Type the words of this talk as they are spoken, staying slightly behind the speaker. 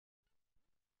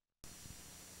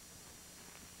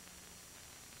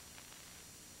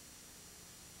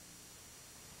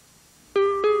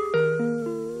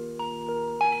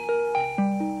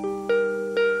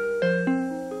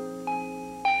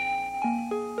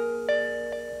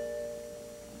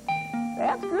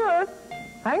That's good.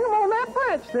 Hang them on that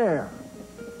branch there.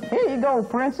 Here you go,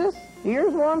 Princess.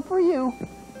 Here's one for you.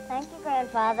 Thank you,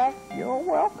 Grandfather. You're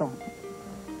welcome.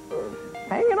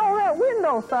 Hang it on that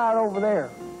windowside over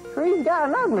there. Tree's got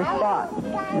an ugly spot.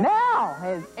 Now,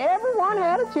 has everyone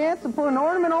had a chance to put an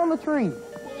ornament on the tree?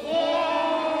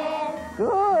 Yes.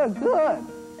 Good, good.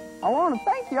 I want to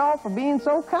thank you all for being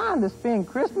so kind to spend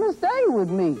Christmas Day with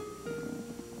me.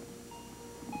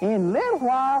 In a little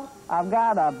while, I've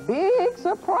got a big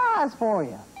surprise for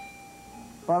you.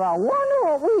 But I wonder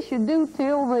what we should do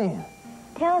till then.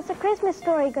 Tell us a Christmas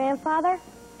story, Grandfather.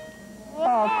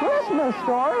 A Christmas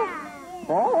story?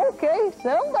 Oh, okay.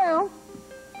 Settle down.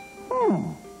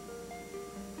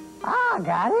 I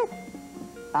got it.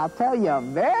 I'll tell you a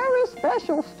very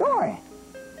special story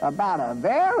about a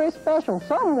very special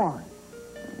someone.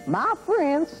 My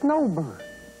friend Snowbird.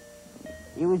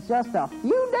 It was just a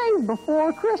few days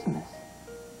before Christmas,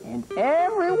 and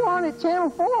everyone at Channel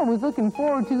 4 was looking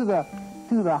forward to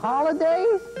the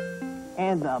holidays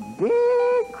and the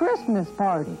big Christmas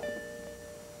party.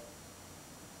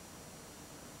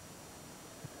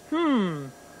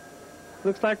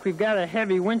 Looks like we've got a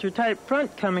heavy winter-type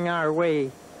front coming our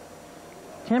way.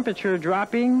 Temperature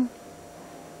dropping,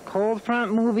 cold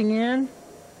front moving in.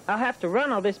 I'll have to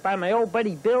run all this by my old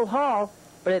buddy Bill Hall,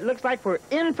 but it looks like we're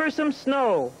in for some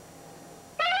snow.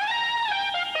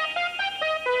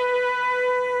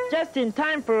 Just in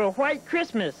time for a white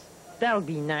Christmas. That'll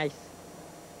be nice.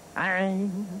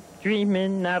 I'm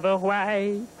dreaming of a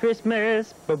white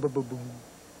Christmas. Boom.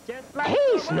 Just like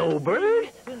Hey, Snowbird.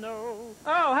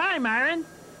 Oh, hi, Myron.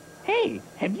 Hey,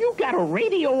 have you got a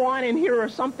radio on in here or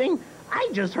something? I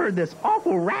just heard this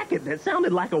awful racket that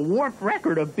sounded like a warped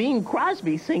record of Bing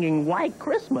Crosby singing White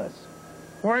Christmas.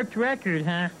 Warped record,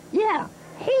 huh? Yeah.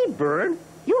 Hey, Bird,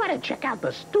 you ought to check out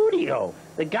the studio.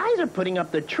 The guys are putting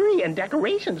up the tree and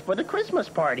decorations for the Christmas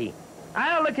party.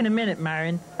 I'll look in a minute,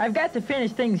 Myron. I've got to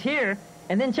finish things here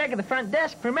and then check at the front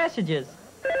desk for messages.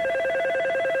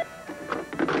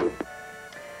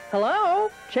 Hello?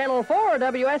 Channel 4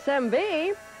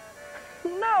 WSMV?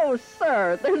 No,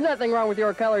 sir. There's nothing wrong with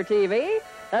your color TV.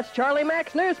 That's Charlie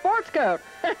Mack's new sports coat.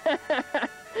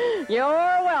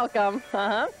 You're welcome.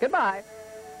 Goodbye.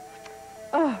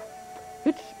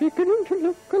 It's beginning to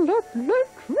look a lot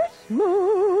like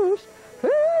Christmas.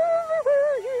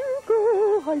 Everywhere you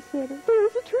go, I said,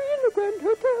 there's a tree in the Grand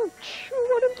Hotel.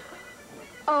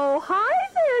 Oh, hi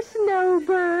there,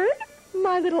 Snowbird.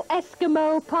 My little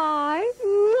Eskimo pie.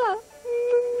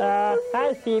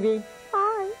 Hi, Phoebe.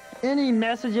 Hi. Any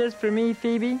messages for me,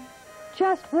 Phoebe?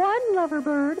 Just one,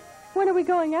 Loverbird. When are we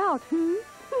going out,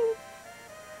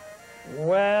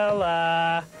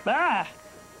 Well,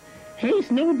 Hey,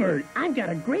 Snowbird, I've got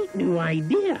a great new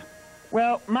idea.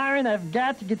 Well, Myron, I've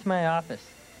got to get to my office.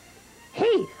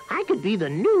 Hey, I could be the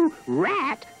new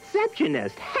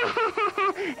rat-ceptionist.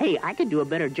 Hey, I could do a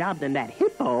better job than that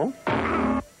hippo.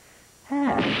 Oh,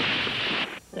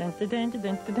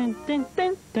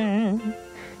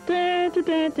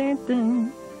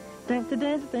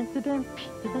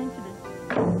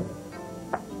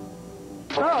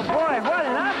 boy, what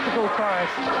an obstacle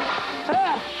course.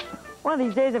 One of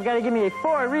these days, I've got to give me a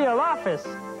for-real office.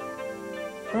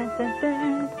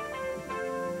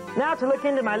 Now to look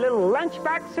into my little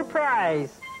lunchbox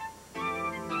surprise.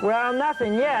 Well,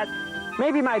 nothing yet.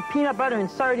 Maybe my peanut butter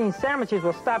and sardine sandwiches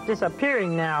will stop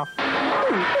disappearing now.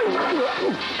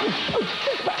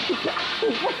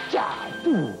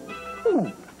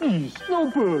 Hey,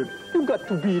 Snowbird, you got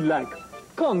to be like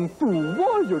Kung Fu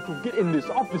warrior to get in this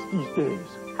office these days.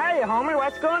 Hey, Homer,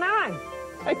 what's going on?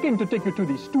 I came to take you to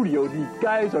the studio. The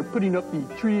guys are putting up the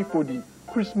tree for the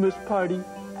Christmas party,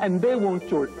 and they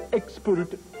want your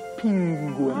expert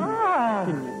penguin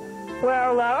opinion.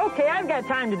 Well, okay, I've got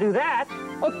time to do that.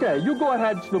 Okay, you go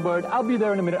ahead, Snowbird. I'll be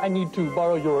there in a minute. I need to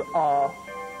borrow your,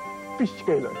 fish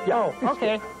scaler. Yeah, Oh,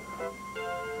 okay.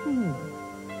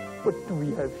 What do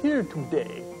we have here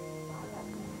today?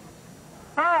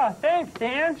 Oh, thanks,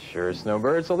 Dan. Sure,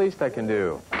 Snowbird. It's the least I can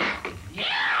do.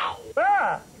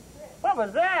 What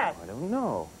was that? I don't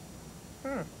know.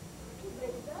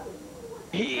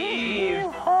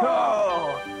 Heave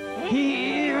ho!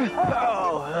 Heave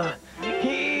ho!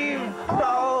 Heave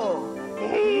ho!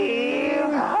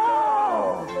 Heave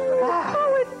ho!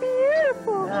 Oh, it's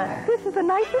beautiful. This is the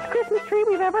nicest Christmas tree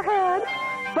we've ever had.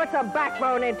 Put some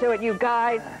backbone into it, you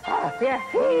guys. Yeah.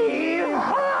 Heave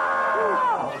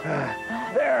ho!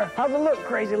 There. How's it look,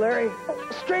 Crazy Larry?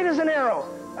 Straight as an arrow.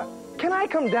 Can I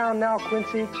come down now,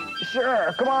 Quincy?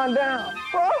 Sure, come on down.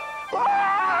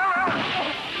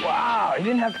 Wow, you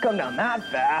didn't have to come down that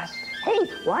fast. Hey,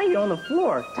 while you're on the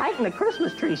floor, tighten the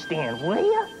Christmas tree stand, will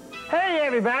you? Hey,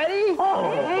 everybody.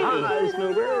 Oh, hey. hi,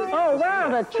 Snowbird. Oh, wow,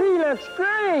 the tree looks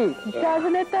great.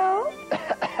 Doesn't it, though?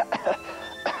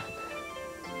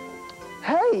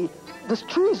 Hey, this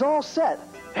tree's all set.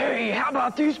 Hey, how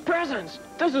about these presents?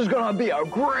 This is gonna be a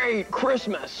great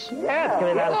Christmas. Yeah, it's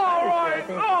going to be about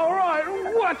All right,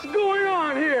 what's going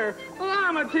on here?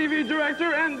 I'm a TV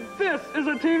director, and this is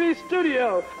a TV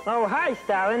studio. Oh, hi,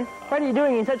 Stalin. What are you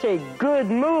doing in such a good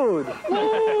mood?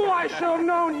 Oh, I should have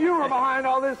known you were behind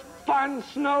all this fun,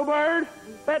 Snowbird.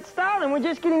 But, Stalin, we're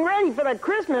just getting ready for that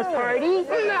Christmas party.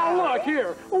 Now, look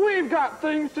here. We've got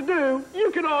things to do.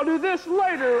 You can all do this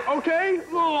later, okay?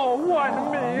 Oh, what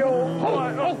me, oh,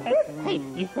 what? Oh. Hey,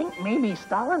 you think maybe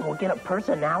Stalin will get a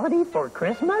personality for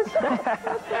Christmas?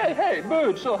 Hey,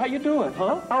 Bird, so how you doing,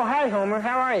 huh? Oh, hi, Homer.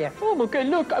 How are you? Oh, okay,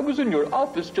 look, I was in your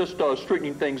office just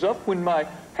straightening things up when my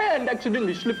hand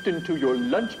accidentally slipped into your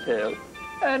lunch pail.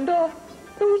 And, there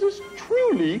was this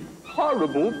truly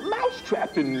horrible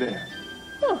mousetrap in there.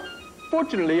 Huh.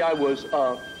 Fortunately, I was,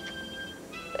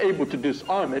 able to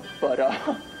disarm it, but,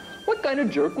 what kind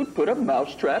of jerk would put a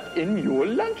mousetrap in your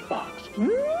lunchbox?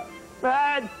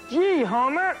 Gee,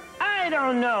 Homer, I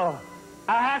don't know.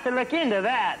 I'll have to look into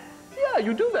that. Yeah,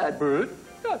 you do that, Bird.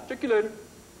 Yeah, check you later.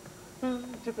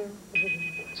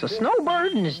 So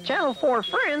Snowbird and his Channel 4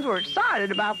 friends were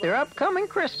excited about their upcoming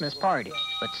Christmas party.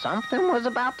 But something was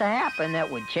about to happen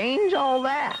that would change all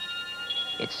that.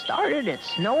 It started at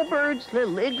Snowbird's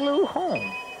little igloo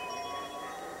home.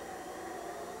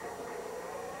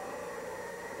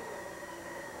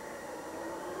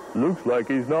 Looks like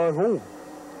he's not home.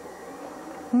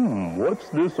 What's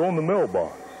this on the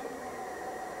mailbox?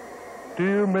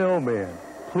 Dear mailman,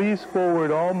 please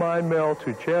forward all my mail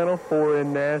to Channel 4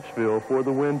 in Nashville for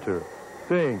the winter.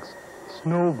 Thanks,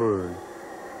 Snowbird.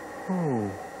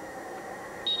 Oh,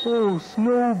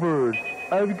 Snowbird,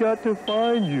 I've got to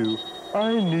find you.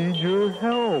 I need your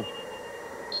help.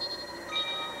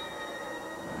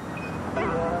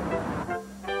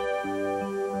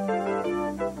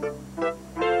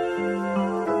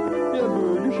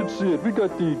 See it. We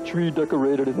got the tree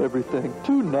decorated and everything.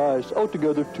 Too nice.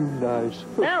 Altogether too nice.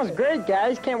 Sounds great,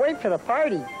 guys. Can't wait for the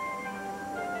party.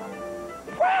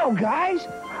 Wow, guys,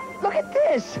 look at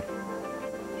this.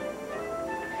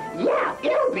 Yeah,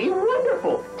 it'll be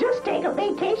wonderful. Just take a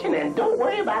vacation and don't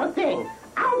worry about a thing.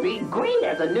 I'll be great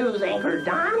as a news anchor,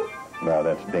 Don. No,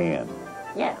 that's Dan.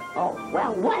 Yeah, oh,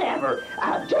 well, whatever.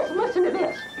 Just listen to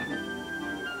this.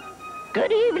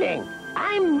 Good evening.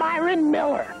 I'm Myron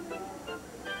Miller.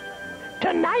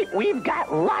 Tonight, we've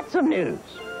got lots of news.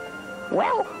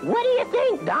 Well, what do you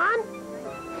think, Don?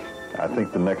 I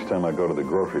think the next time I go to the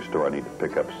grocery store, I need to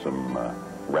pick up some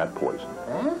rat poison.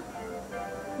 Huh?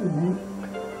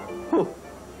 Oh,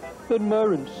 that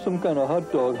Myron's some kind of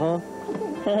hot dog, huh?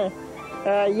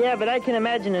 Yeah, but I can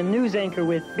imagine a news anchor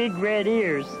with big red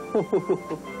ears.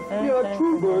 Yeah,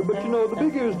 true, Bird, but you know, the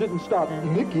big ears didn't stop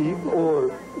Mickey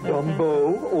or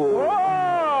Dumbo or...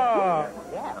 Whoa!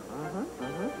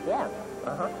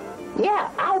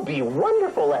 Yeah, I'll be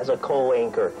wonderful as a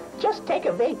co-anchor. Just take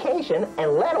a vacation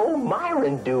and let old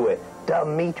Myron do it.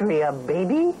 Demetria,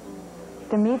 baby.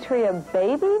 Demetria,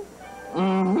 baby?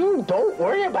 Don't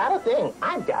worry about a thing.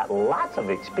 I've got lots of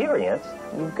experience.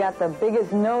 You've got the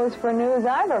biggest nose for news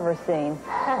I've ever seen.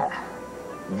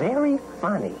 Very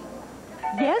funny.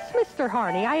 Yes, Mr.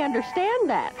 Harney, I understand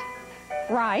that.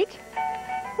 Right.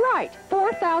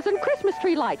 4,000 Christmas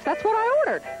tree lights. That's what I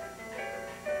ordered.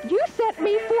 You sent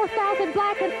me 4,000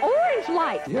 black and orange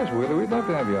lights. Yes, Willie, we'd love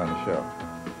to have you on the show.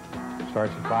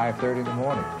 Starts at 5:30 in the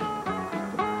morning.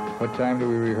 What time do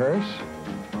we rehearse?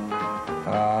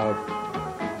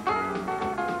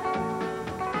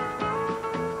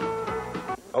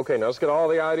 Okay, now let's get all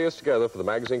the ideas together for the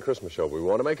magazine Christmas show. We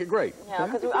want to make it great. Yeah,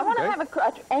 because I want to have an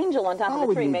angel on top of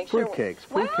the tree. Make sure. Fruitcakes.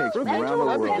 Well, Fruitcakes from angel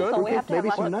around the or world. pencil. We have to Maybe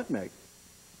have some one. nutmeg.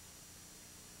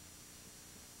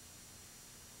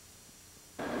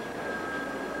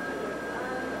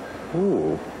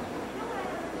 Ooh.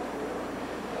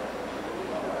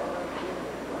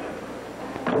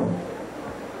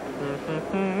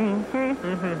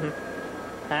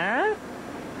 Huh?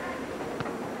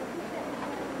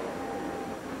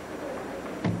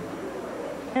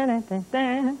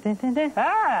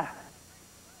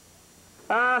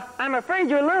 I'm afraid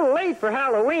you're a little late for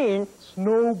Halloween.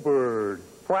 Snowbird.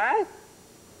 What?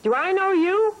 Do I know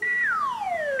you?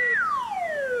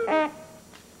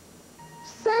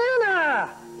 Santa!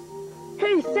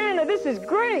 Hey, Santa, this is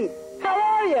great. How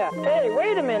are you? Hey,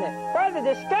 wait a minute. Why the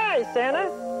disguise, Santa?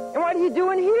 And what are you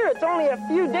doing here? It's only a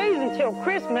few days until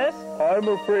Christmas. I'm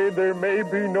afraid there may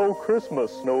be no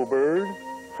Christmas, Snowbird.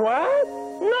 What?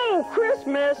 No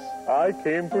Christmas! I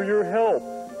came for your help.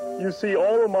 You see,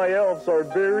 all of my elves are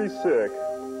very sick.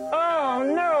 Oh,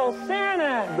 no,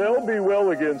 Santa! They'll be well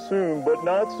again soon, but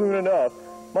not soon enough.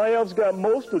 My elves got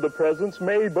most of the presents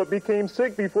made, but became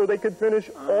sick before they could finish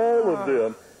all of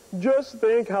them. Just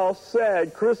think how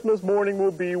sad Christmas morning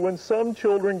will be when some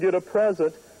children get a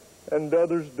present and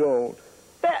others don't.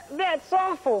 That's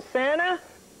awful, Santa.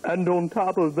 And on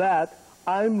top of that,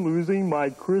 I'm losing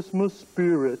my Christmas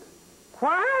spirit.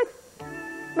 What?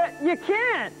 But you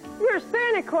can't. You're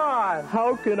Santa Claus.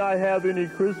 How can I have any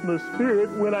Christmas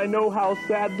spirit when I know how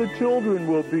sad the children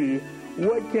will be?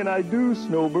 What can I do,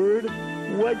 Snowbird?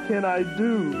 What can I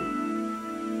do?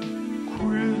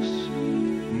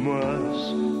 Christmas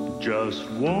just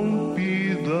won't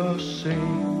be the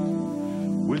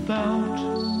same without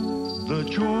the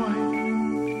joy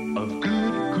of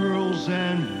good girls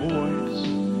and boys,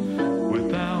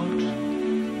 without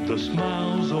the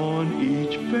smiles on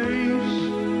each face.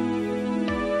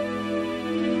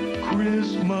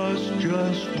 Christmas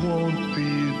just won't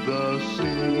be the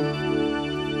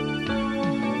same.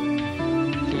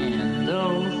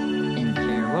 Candles and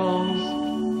carols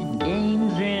and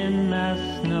games in the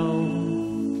snow.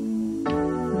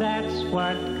 That's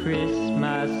what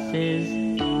Christmas is.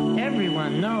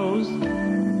 Everyone knows.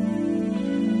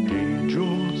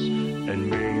 Angels and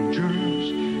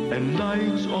mangers and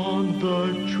lights on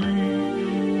the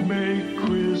tree make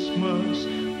Christmas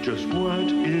just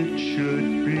what it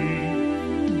should be.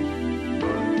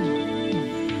 But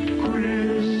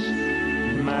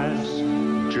Christmas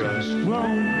just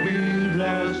won't be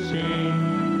the same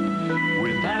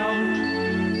without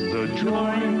the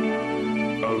joy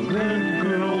of good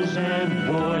girls and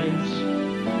boys,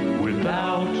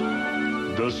 without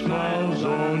the smiles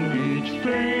on each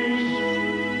face.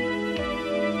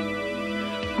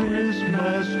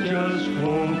 Christmas just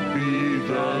won't be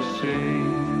the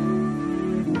same.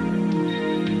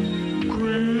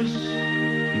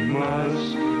 Christmas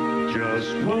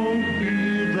just won't be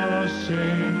the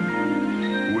same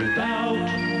without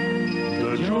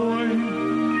the joy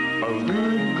of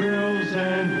good girls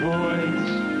and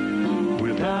boys,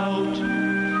 without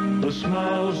the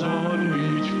smiles on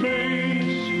each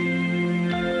face.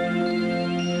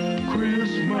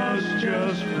 Christmas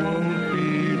just won't be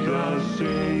the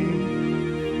same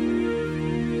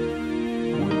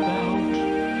without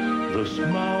the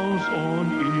smiles on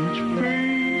each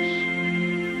face.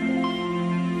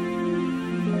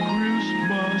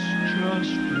 Christmas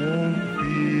just won't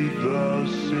be the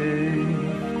same.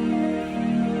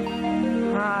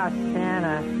 Ah,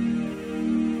 Santa.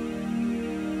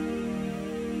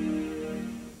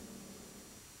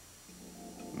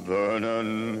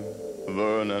 Vernon,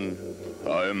 Vernon,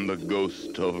 I am the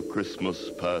ghost of Christmas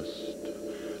past.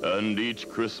 And each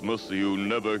Christmas you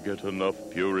never get enough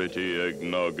purity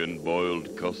eggnog and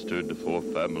boiled custard for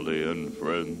family and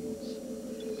friends.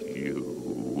 You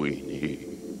weenie.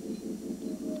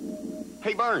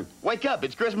 Hey, Vern, wake up.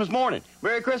 It's Christmas morning.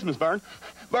 Merry Christmas, Vern.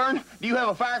 Vern, do you have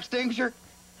a fire extinguisher?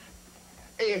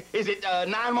 Is it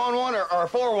 911 or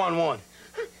 411?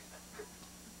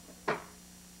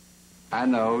 I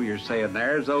know you're saying,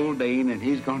 there's old Dean, and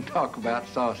he's going to talk about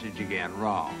sausage again.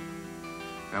 Wrong.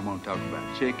 I'm going to talk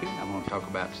about chicken, I'm going to talk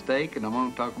about steak, and I'm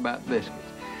going to talk about biscuits.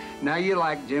 Now, you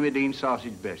like Jimmy Dean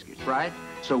sausage biscuits, right?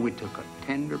 So we took a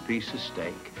tender piece of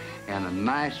steak and a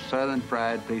nice southern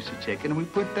fried piece of chicken, and we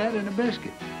put that in a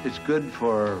biscuit. It's good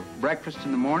for breakfast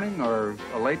in the morning or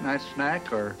a late night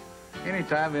snack or any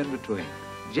time in between.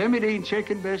 Jimmy Dean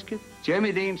chicken biscuit,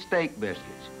 Jimmy Dean steak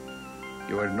biscuits.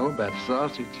 You ought to know about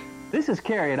sausage. This is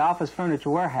Kerry at Office Furniture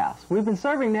Warehouse. We've been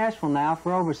serving Nashville now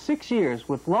for over 6 years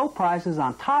with low prices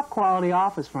on top quality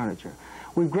office furniture.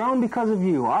 We've grown because of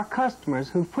you, our customers,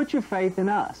 who've put your faith in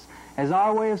us. As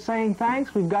our way of saying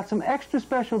thanks, we've got some extra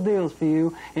special deals for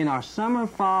you in our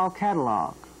summer-fall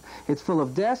catalog. It's full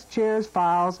of desks, chairs,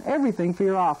 files, everything for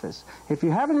your office. If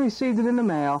you haven't received it in the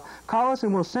mail, call us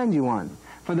and we'll send you one.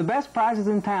 For the best prices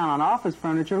in town on office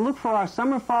furniture, look for our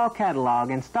summer-fall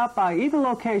catalog and stop by either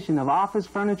location of Office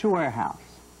Furniture Warehouse.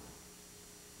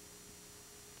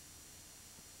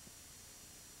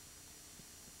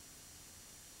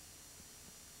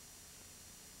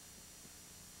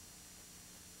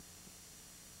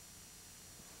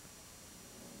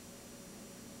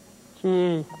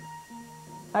 Gee,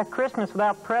 that Christmas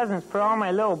without presents for all my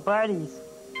little buddies.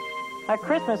 That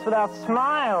Christmas without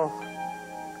smiles.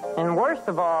 And worst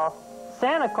of all,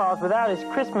 Santa Claus without his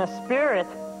Christmas spirit.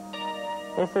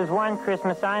 This is one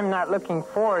Christmas I'm not looking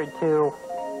forward to.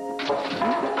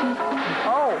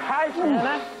 Oh, hi,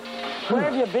 Santa. Where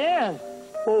have you been?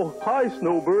 Oh, hi,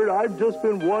 Snowbird. I've just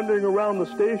been wandering around the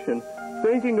station.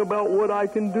 thinking about what I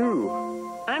can do.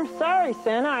 I'm sorry,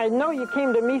 Santa. I know you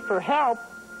came to me for help,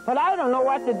 but I don't know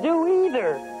what to do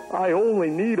either. I only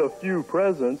need a few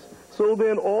presents, so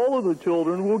then all of the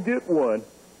children will get one.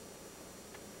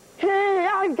 Hey,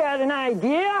 I've got an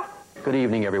idea. Good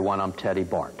evening, everyone. I'm Teddy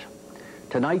Bart.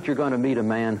 Tonight you're going to meet a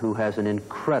man who has an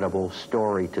incredible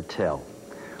story to tell.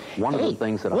 One of the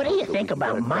things that what do you think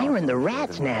about Myron the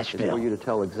Rat's Nashville? For you to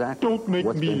tell exactly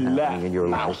what's been happening in your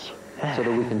life, so that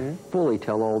we can fully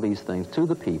tell all these things to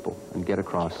the people and get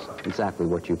across exactly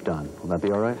what you've done. Will that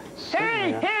be all right?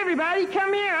 Hey, everybody,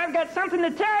 come here. I've got something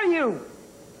to tell you.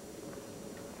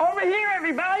 Over here,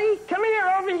 everybody. Come here,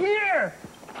 over here.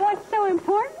 What's so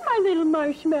important, my little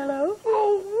marshmallow?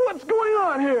 Oh, what's going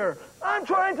on here? I'm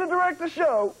trying to direct the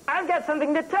show. I've got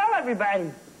something to tell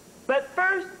everybody. But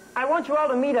first, I want you all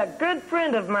to meet a good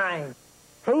friend of mine.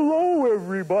 Hello,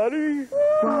 everybody.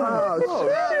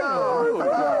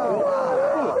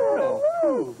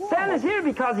 Santa's here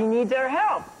because he needs our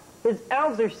help. His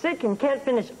elves are sick and can't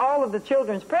finish all of the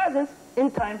children's presents in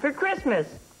time for Christmas.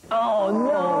 Oh,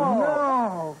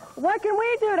 no. What can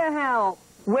we do to help?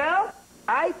 Well,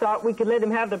 I thought we could let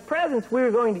him have the presents we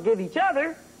were going to give each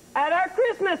other at our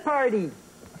Christmas party.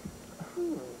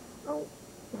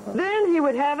 Then he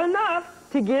would have enough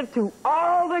to give to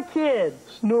all the kids.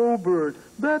 Snowbird,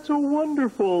 that's a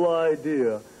wonderful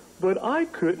idea. But I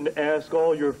couldn't ask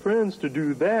all your friends to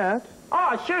do that.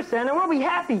 Oh, sure, Santa. We'll be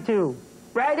happy to.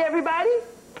 Right, everybody?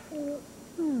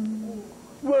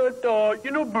 But,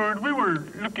 you know, Bird, we were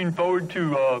looking forward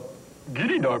to,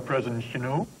 getting our presents, you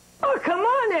know. Oh, come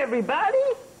on, everybody.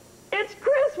 It's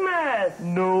Christmas.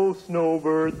 No,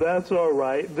 Snowbird, that's all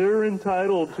right. They're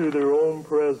entitled to their own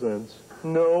presents.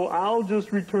 No, I'll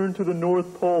just return to the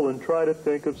North Pole and try to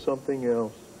think of something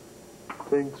else.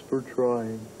 Thanks for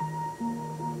trying.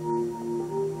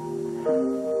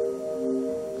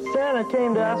 Santa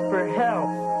came to us for help,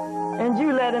 and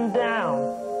you let him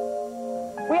down.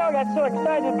 We all got so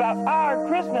excited about our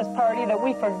Christmas party that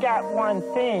we forgot one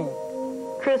thing.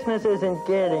 Christmas isn't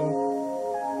getting,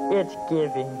 it's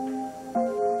giving.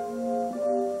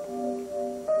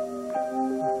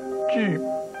 Gee,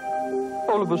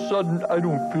 all of a sudden, I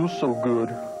don't feel so good.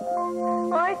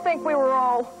 I think we were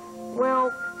all,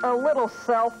 well, a little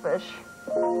selfish.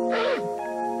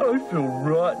 I feel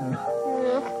rotten.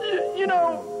 You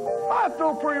know, I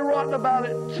feel pretty rotten about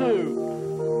it, too.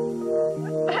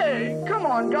 Hey, come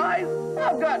on, guys.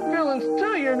 I've got feelings,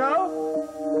 too, you know.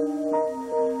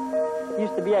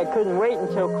 Used to be I couldn't wait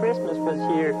until Christmas was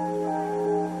here.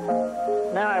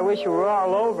 Now I wish it were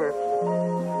all over.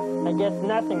 I guess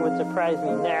nothing would surprise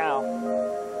me now.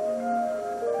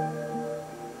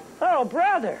 Oh,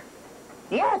 brother.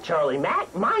 Yeah, Charlie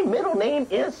Mack, my middle name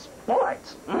is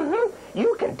Sports.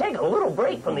 You can take a little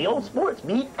break from the old sports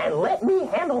beat and let me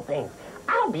handle things.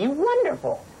 I'll be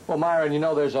wonderful. Well, Myron, you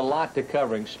know, there's a lot to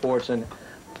covering sports, and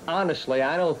honestly,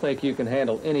 I don't think you can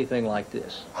handle anything like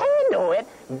this. Handle it?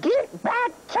 Get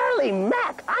back, Charlie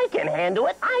Mack. I can handle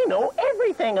it. I know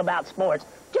everything about sports.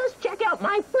 Just check out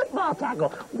my football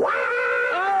tackle.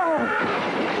 Wow!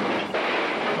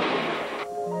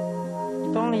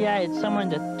 If only I had someone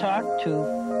to talk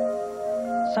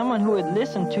to. Someone who would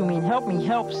listen to me and help me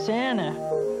help Santa.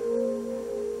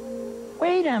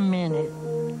 Wait a minute.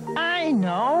 I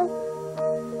know.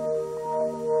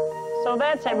 So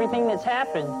that's everything that's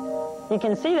happened. You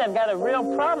can see that I've got a real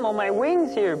problem on my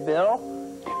wings here, Bill.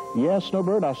 Yes,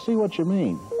 Snowbird, I see what you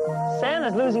mean.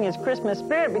 Santa's losing his Christmas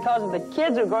spirit because of the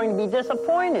kids are going to be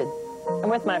disappointed. And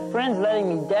with my friends letting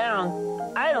me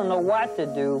down, I don't know what to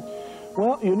do.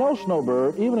 Well, you know,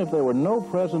 Snowbird, even if there were no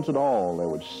presents at all, there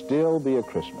would still be a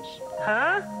Christmas.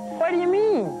 Huh? What do you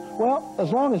mean? Well,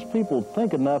 as long as people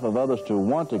think enough of others to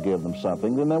want to give them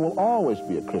something, then there will always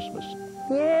be a Christmas.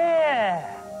 Yeah.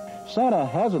 Santa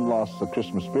hasn't lost the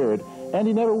Christmas spirit, and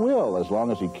he never will, as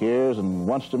long as he cares and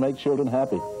wants to make children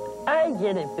happy. I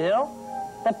get it, Bill.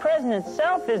 The present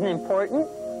itself isn't important.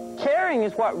 Caring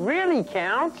is what really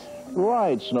counts.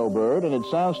 Right, Snowbird, and it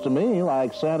sounds to me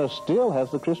like Santa still has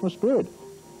the Christmas spirit.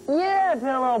 Yeah,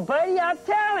 Bill, old buddy, I'll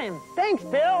tell him. Thanks,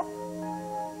 Bill.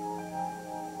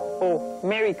 Oh,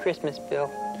 Merry Christmas, Bill.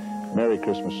 Merry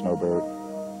Christmas, Snowbird.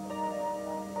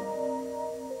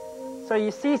 So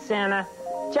you see, Santa,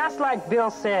 just like Bill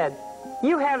said,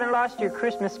 you haven't lost your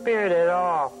Christmas spirit at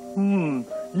all.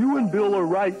 You and Bill are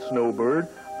right, Snowbird.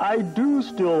 I do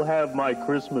still have my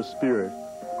Christmas spirit.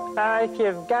 If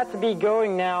you've got to be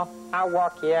going now, I'll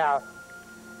walk you out.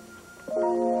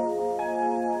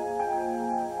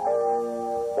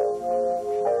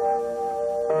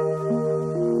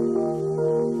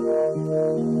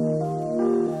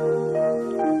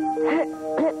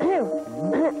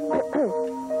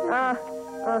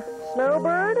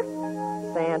 Snowbird,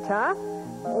 Santa,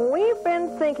 we've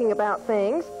been thinking about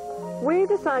things. We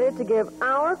decided to give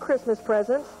our Christmas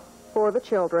presents for the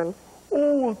children.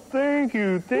 Oh, thank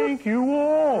you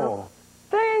all.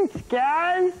 Thanks,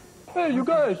 guys. Hey, you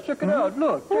guys, check it out.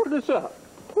 Look, check this out.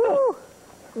 Ooh.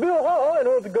 Bill Hall and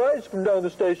all the guys from down the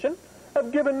station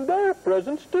have given their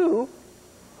presents, too,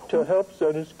 to help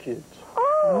Santa's kids.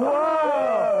 Oh,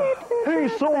 Wow! Hey,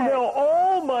 so now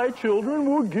all my children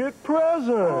will get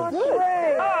presents. All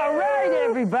right,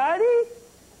 everybody.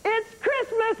 It's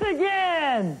Christmas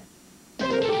again.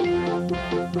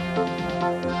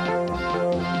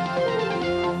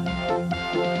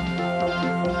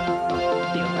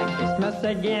 Feels like Christmas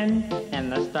again,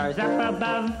 and the stars up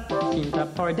above seem to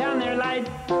pour down their light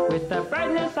with the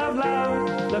brightness of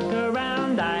love. Look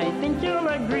around, I think you'll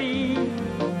agree.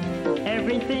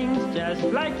 Everything's just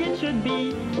like it should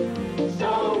be.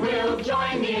 So we'll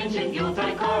join the ancient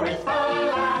Yuletide chorus. La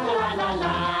la la la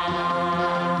la.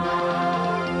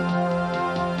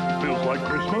 Feels like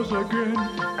Christmas again,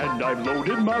 and I've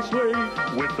loaded my sleigh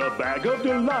with a bag of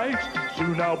delights.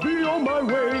 Soon I'll be on my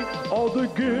way. All the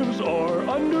gifts are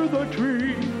under the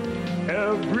tree.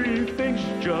 Everything's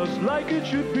just like it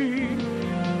should be.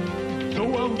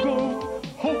 So I'll go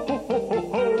ho ho ho ho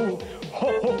ho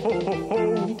ho ho ho ho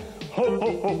ho. Ho,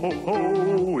 ho, ho, ho,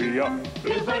 ho, yeah.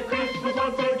 Feels like Christmas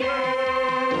once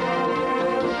again.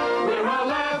 We're all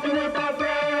laughing with our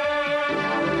friends.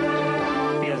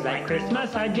 Feels like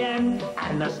Christmas again,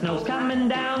 and the snow's coming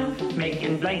down,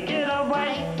 making blanket of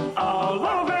white all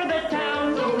over the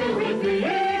town. So we'll repeat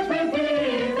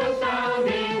the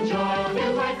sounding joy.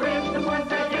 Feels like Christmas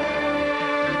once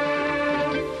again.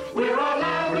 We're all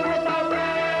laughing with our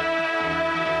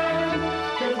friends.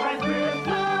 Feels like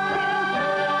Christmas.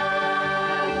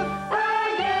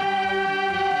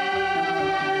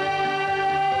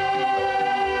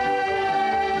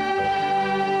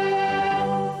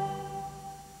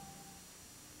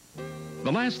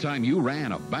 The last time you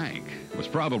ran a bank was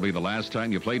probably the last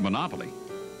time you played Monopoly.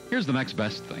 Here's the next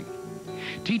best thing.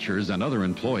 Teachers and other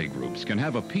employee groups can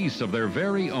have a piece of their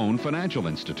very own financial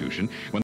institution when